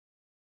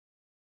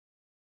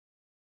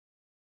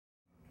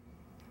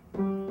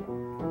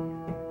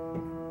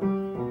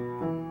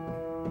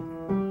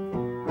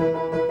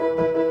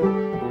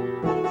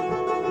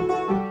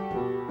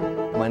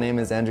name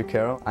is Andrew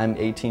Carroll. I'm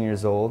 18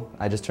 years old.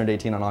 I just turned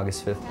 18 on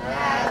August 5th.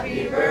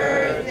 Happy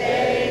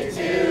birthday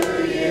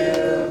to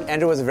you!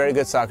 Andrew was a very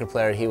good soccer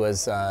player. He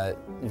was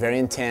very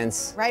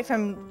intense. Right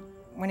from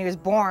when he was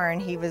born,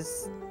 he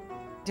was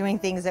doing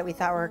things that we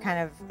thought were kind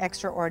of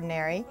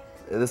extraordinary.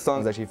 This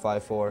song is actually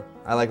 5/4.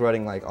 I like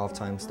writing like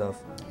off-time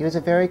stuff. He was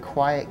a very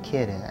quiet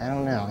kid, and I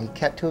don't know, he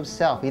kept to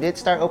himself. He didn't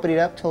start opening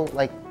up till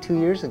like 2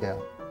 years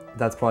ago.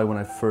 That's probably when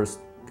I first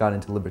got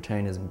into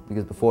libertarianism,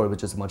 because before it was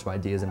just a bunch of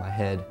ideas in my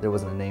head. There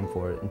wasn't a name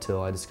for it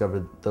until I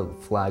discovered the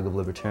flag of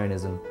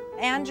libertarianism.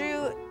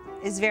 Andrew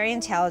is very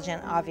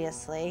intelligent,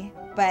 obviously,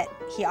 but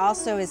he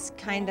also is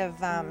kind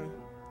of,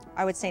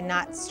 I would say,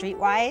 not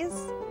streetwise.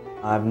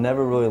 I've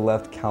never really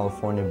left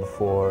California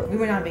before. We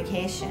went on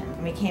vacation,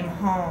 and we came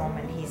home,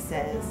 and he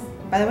says,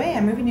 by the way,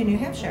 I'm moving to New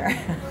Hampshire.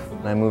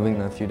 And I'm moving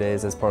in a few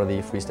days as part of the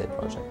Free State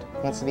Project.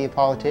 He wants to be a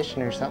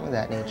politician or something of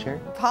that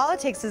nature.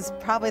 Politics is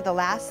probably the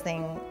last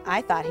thing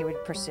I thought he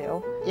would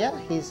pursue. Yeah,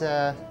 he's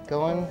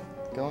going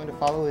to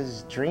follow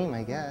his dream,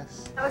 I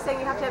guess. I was saying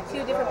you have to have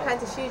 2 different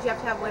kinds of shoes. You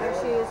have to have winter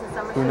shoes and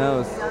summer shoes. Who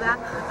knows? You know that?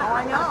 Oh,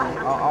 I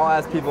know. I'll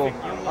ask people.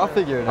 I'll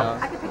figure it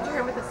out. I could picture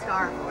him with a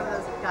scarf. One of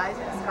those guys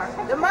with a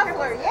scarf. The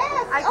muffler,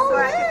 yes! I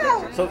swear I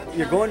could picture. So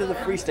you're going to the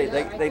Free State.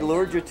 They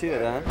lured you to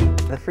it, huh?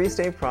 The Free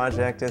State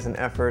Project is an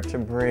effort to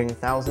bring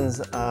thousands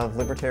of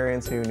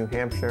libertarians to New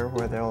Hampshire,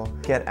 where they'll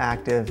get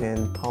active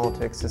in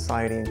politics,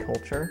 society, and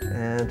culture,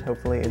 and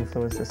hopefully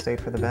influence the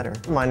state for the better.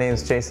 My name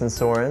is Jason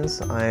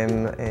Sorens.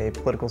 I'm a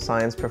political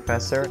science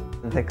professor.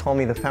 They call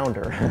me the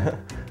founder.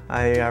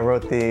 I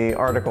wrote the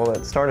article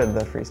that started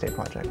the Free State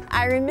Project.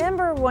 I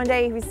remember one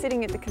day he was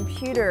sitting at the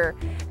computer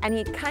and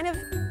he kind of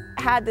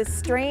had this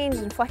strange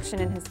inflection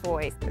in his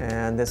voice.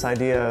 And this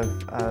idea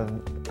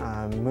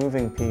of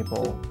moving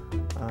people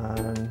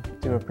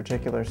to a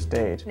particular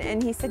state.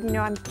 And he said, you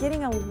know, I'm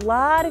getting a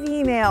lot of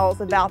emails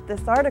about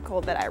this article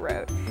that I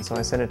wrote. And so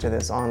I sent it to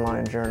this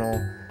online journal,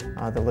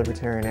 the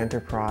Libertarian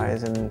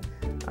Enterprise, and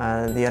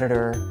the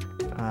editor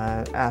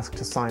asked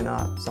to sign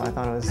up. So I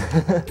thought it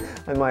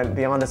was, I might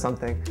be onto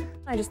something.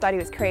 I just thought he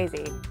was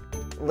crazy.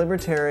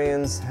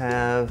 Libertarians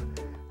have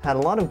had a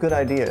lot of good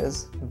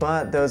ideas,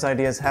 but those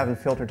ideas haven't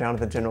filtered down to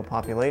the general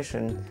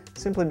population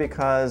simply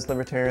because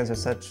libertarians are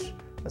such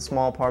a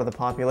small part of the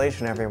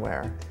population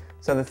everywhere.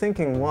 So the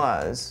thinking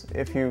was,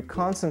 if you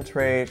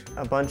concentrate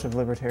a bunch of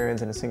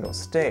libertarians in a single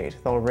state,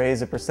 they'll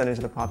raise a percentage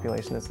of the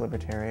population that's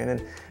libertarian.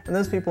 And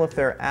those people, if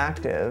they're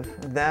active,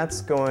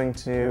 that's going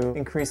to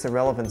increase the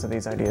relevance of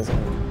these ideas.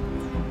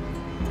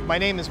 My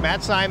name is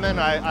Matt Simon.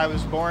 I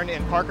was born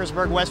in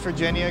Parkersburg, West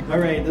Virginia. All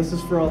right, this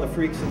is for all the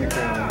freaks in the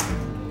crowd.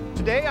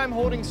 Today I'm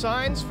holding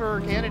signs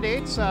for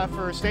candidates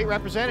for state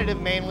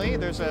representative mainly.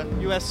 There's a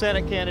U.S.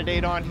 Senate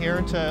candidate on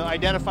here to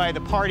identify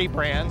the party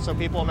brand so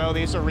people know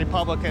these are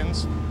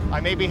Republicans. I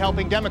may be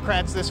helping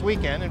Democrats this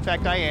weekend, in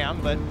fact I am,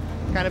 but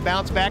kind of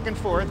bounce back and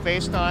forth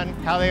based on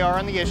how they are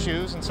on the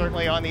issues and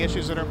certainly on the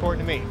issues that are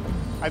important to me.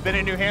 I've been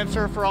in New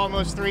Hampshire for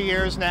almost 3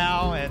 years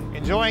now and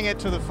enjoying it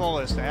to the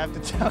fullest, I have to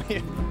tell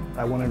you.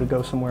 I wanted to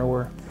go somewhere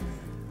where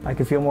I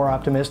could feel more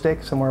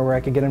optimistic, somewhere where I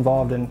could get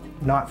involved and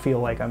not feel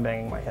like I'm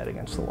banging my head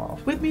against the wall.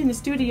 With me in the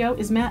studio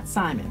is Matt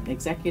Simon,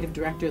 Executive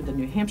Director of the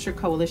New Hampshire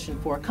Coalition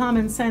for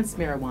Common Sense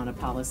Marijuana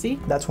Policy.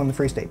 That's when the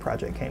Free State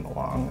Project came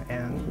along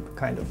and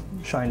kind of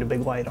shined a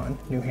big light on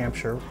New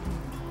Hampshire.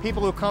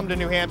 People who come to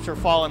New Hampshire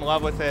fall in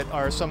love with it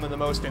are some of the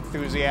most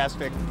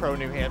enthusiastic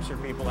pro-New Hampshire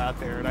people out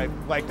there, and I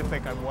like to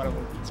think I'm one of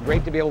them. It's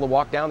great to be able to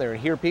walk down there and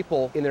hear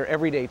people in their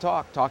everyday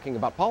talk talking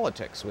about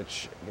politics,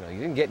 which you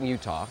didn't get in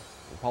Utah.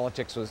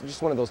 Politics was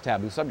just one of those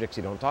taboo subjects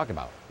you don't talk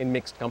about in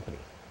mixed company.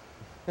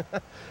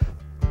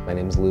 My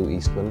name's Lou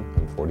Eastman.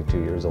 I'm 42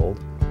 years old.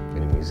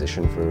 Been a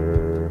musician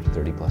for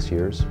 30 plus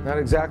years. Not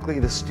exactly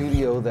the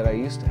studio that I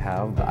used to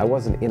have. I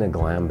wasn't in a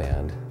glam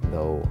band,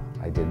 though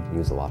I did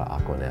use a lot of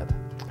Aquanet.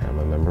 I'm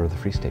a member of the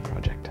Free State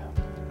Project.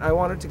 I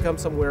wanted to come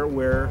somewhere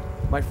where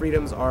my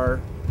freedoms are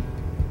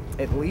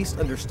at least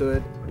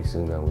understood. Pretty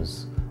soon I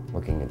was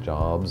looking at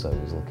jobs, I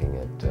was looking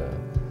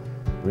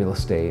at real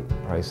estate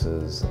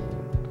prices, and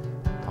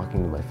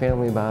talking to my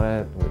family about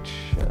it, which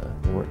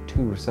they weren't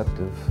too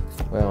receptive.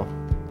 Well,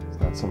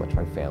 it's not so much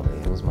my family,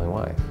 it was my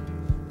wife,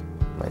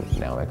 my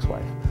now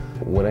ex-wife.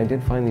 When I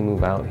did finally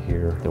move out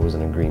here, there was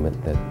an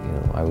agreement that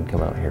I would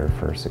come out here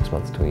for 6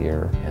 months to a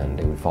year and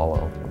it would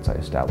follow once I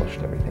established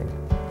everything.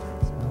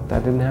 So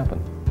that didn't happen.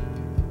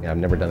 I've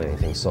never done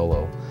anything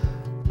solo.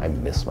 I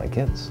miss my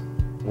kids.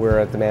 We're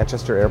at the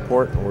Manchester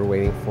airport and we're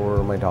waiting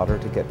for my daughter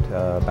to get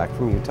back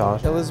from Utah.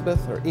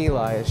 Elizabeth, or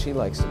Eli as she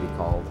likes to be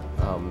called,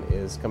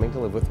 is coming to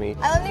live with me.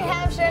 I love New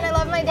Hampshire and I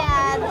love my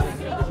dad.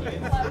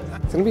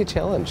 It's going to be a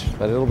challenge,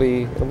 but it'll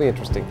be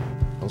interesting.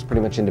 I was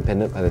pretty much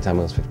independent by the time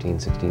I was 15,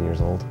 16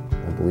 years old.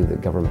 I believe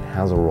that government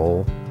has a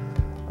role,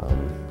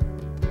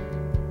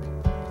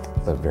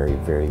 but very,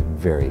 very,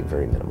 very,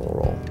 very minimal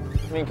role.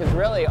 I mean, because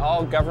really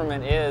all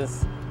government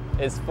is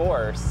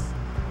force,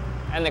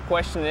 and the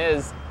question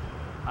is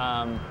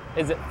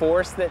it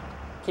force that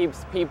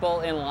keeps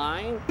people in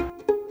line?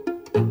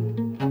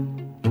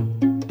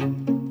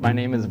 My My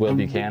name is Will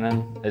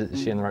Buchanan.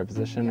 Is she in the right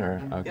position or?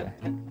 Okay.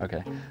 Yep.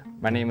 Okay.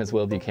 My name is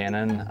Will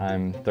Buchanan.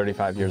 I'm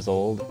 35 years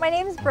old. My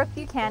name is Brooke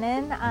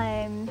Buchanan.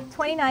 I'm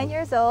 29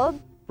 years old.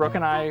 Brooke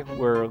and I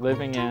were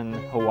living in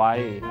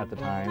Hawaii at the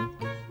time,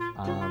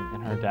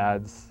 in her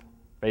dad's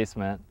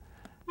basement.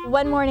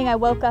 One morning I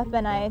woke up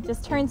and I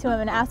just turned to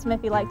him and asked him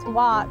if he liked to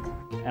walk.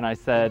 And I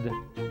said,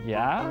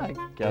 yeah, I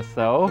guess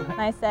so.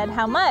 And I said,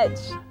 how much?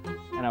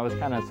 And I was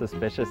kind of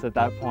suspicious at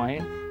that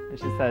point. And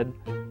she said,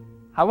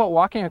 how about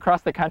walking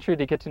across the country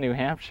to get to New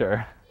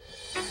Hampshire?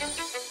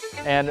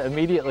 And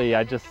immediately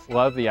I just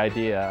loved the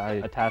idea. I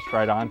attached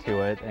right onto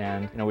it,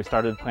 and we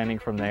started planning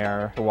from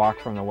there to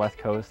walk from the West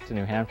Coast to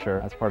New Hampshire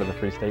as part of the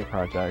Free State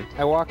Project.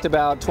 I walked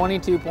about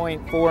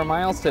 22.4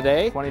 miles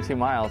today. 22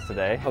 miles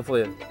today.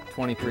 Hopefully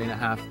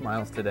 23.5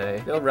 miles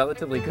today. Feel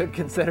relatively good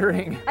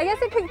considering. I guess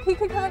he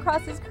could come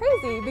across as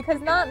crazy because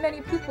not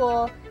many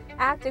people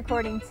act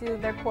according to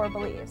their core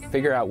beliefs.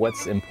 Figure out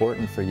what's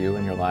important for you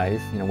in your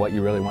life, what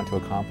you really want to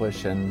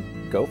accomplish,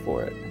 and go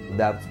for it.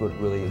 That's what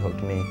really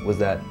hooked me, was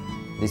that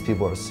these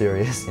people are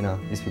serious,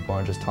 These people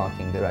aren't just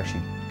talking, they're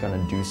actually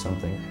gonna do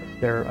something.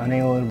 They're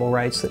unalienable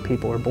rights that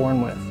people are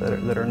born with,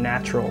 that are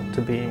natural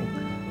to being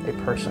a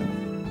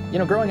person.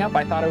 Growing up,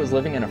 I thought I was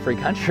living in a free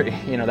country.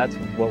 That's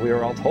what we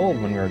were all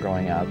told when we were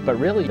growing up. But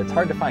really, it's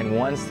hard to find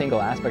one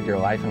single aspect of your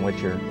life in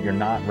which you're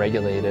not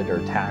regulated or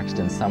taxed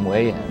in some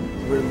way.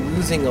 We're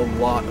losing a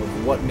lot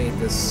of what made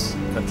this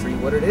country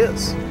what it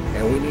is,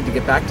 and we need to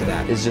get back to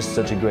that. It's just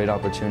such a great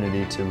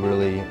opportunity to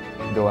really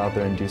go out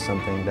there and do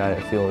something that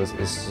I feel is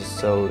just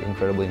so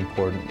incredibly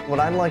important. What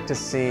I'd like to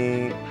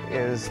see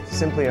is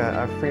simply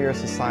a freer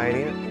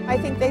society. I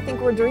think they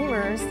think we're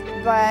dreamers,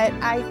 but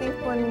I think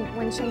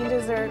when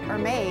changes are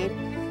made,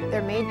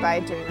 they're made by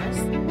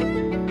dreamers.